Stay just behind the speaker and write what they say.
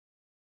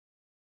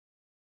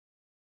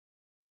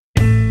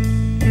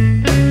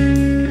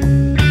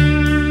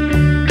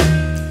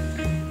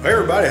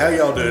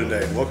y'all doing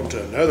today? Welcome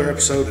to another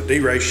episode of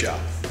D-Ray's Shop.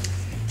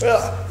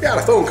 Well, I got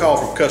a phone call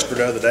from a customer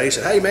the other day.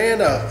 Said, hey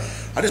man,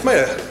 I just made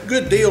a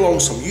good deal on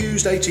some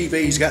used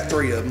ATVs, got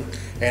 3 of them,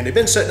 and they've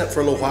been setting up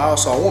for a little while,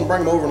 so I want to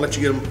bring them over and let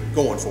you get them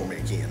going for me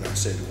again. I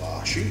said,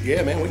 well, shoot,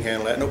 yeah man, we can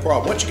handle that, no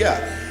problem. What you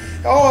got?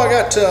 Oh, I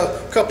got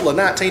a couple of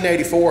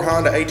 1984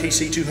 Honda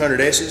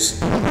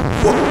ATC200Ss.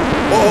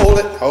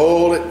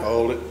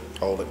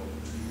 Hold it.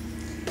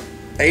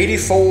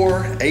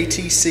 84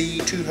 ATC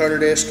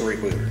 200S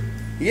 3-wheeler.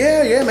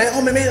 Yeah, man.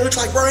 Oh man, it looks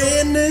like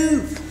brand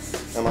new.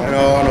 I'm like,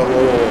 oh no.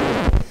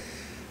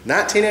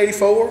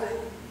 1984,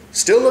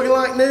 still looking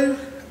like new?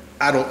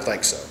 I don't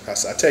think so.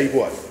 I tell you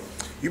what,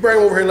 you bring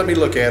them over here and let me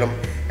look at them,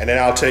 and then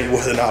I'll tell you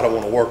whether or not I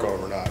want to work on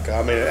them or not.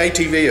 I mean, an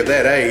ATV of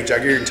that age, I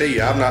guarantee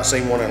you, I've not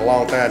seen one in a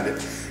long time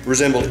that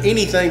resembled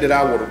anything that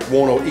I would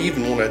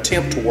even want to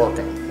attempt to work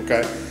on.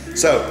 Okay,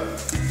 so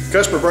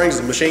customer brings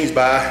the machines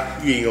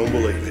by, you ain't gonna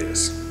believe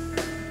this.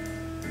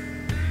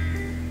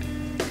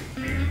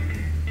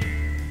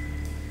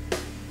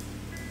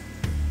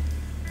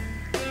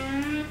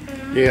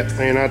 Yeah,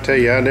 man, I tell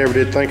you, I never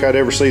did think I'd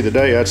ever see the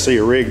day I'd see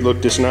a rig look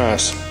this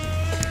nice.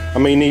 I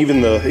mean,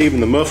 even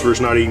the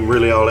muffler's not even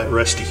really all that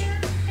rusty.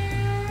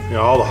 You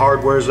know, all the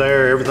hardware's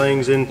there,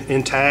 everything's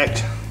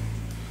intact.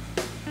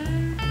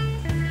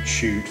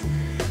 Shoot.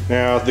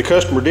 Now, the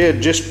customer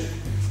did just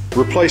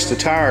replace the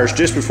tires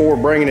just before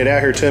bringing it out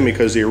here to me,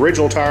 because the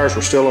original tires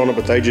were still on it,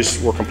 but they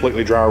just were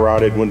completely dry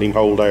rotted, wouldn't even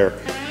hold air.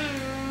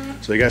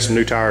 So they got some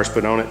new tires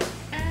put on it.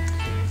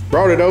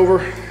 Brought it over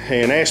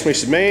and asked me,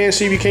 said, man,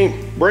 see if you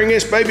can't bring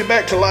this baby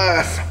back to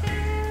life.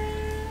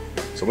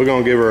 So we're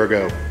gonna give her a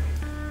go.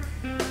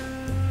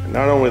 And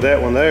not only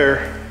that one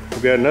there,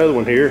 we've got another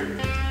one here,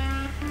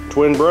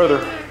 twin brother.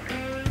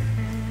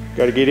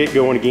 Got to get it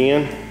going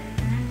again.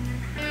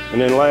 And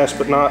then last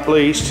but not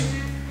least,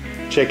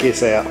 check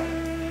this out.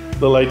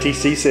 Little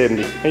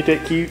ATC200. Ain't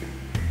that cute?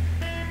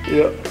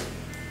 Yep.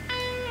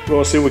 We're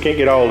gonna see if we can't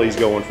get all these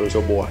going for this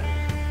old boy.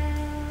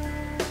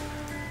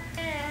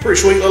 Pretty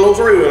sweet little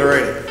 3-wheeler,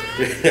 ain't it?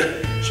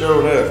 Yeah,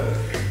 sure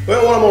enough.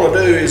 Well, what I'm going to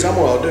do is I'm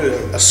going to do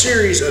a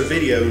series of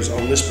videos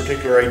on this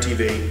particular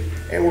ATV,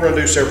 and we're going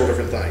to do several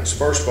different things.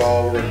 First of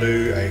all, we're going to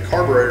do a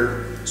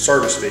carburetor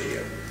service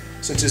video.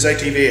 Since this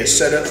ATV is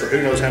set up for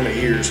who knows how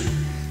many years,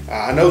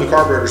 I know the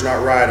carburetor's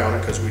not right on it,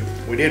 because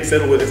we did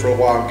fiddle with it for a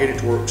while and get it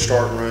to work,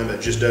 start and run, but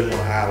it just doesn't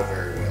want to idle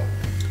very well.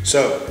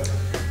 So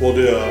we'll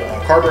do a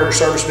carburetor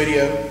service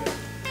video.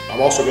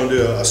 I'm also going to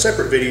do a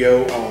separate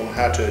video on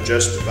how to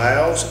adjust the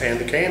valves and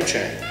the cam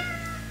chain.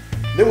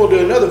 Then we'll do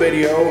another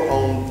video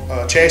on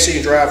chassis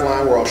and drive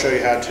line, where I'll show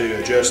you how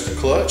to adjust the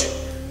clutch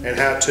and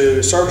how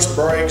to service the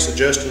brakes,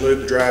 adjust and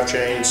lube the drive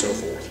chain, and so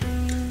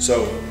forth.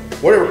 So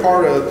whatever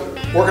part of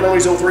working on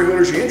these old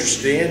 3-wheelers you're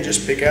interested in,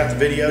 just pick out the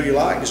video you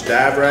like, just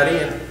dive right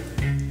in.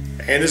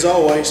 And as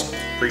always,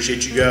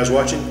 appreciate you guys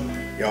watching.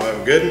 Y'all have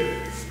a good one.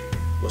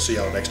 We'll see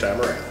y'all next time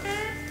around.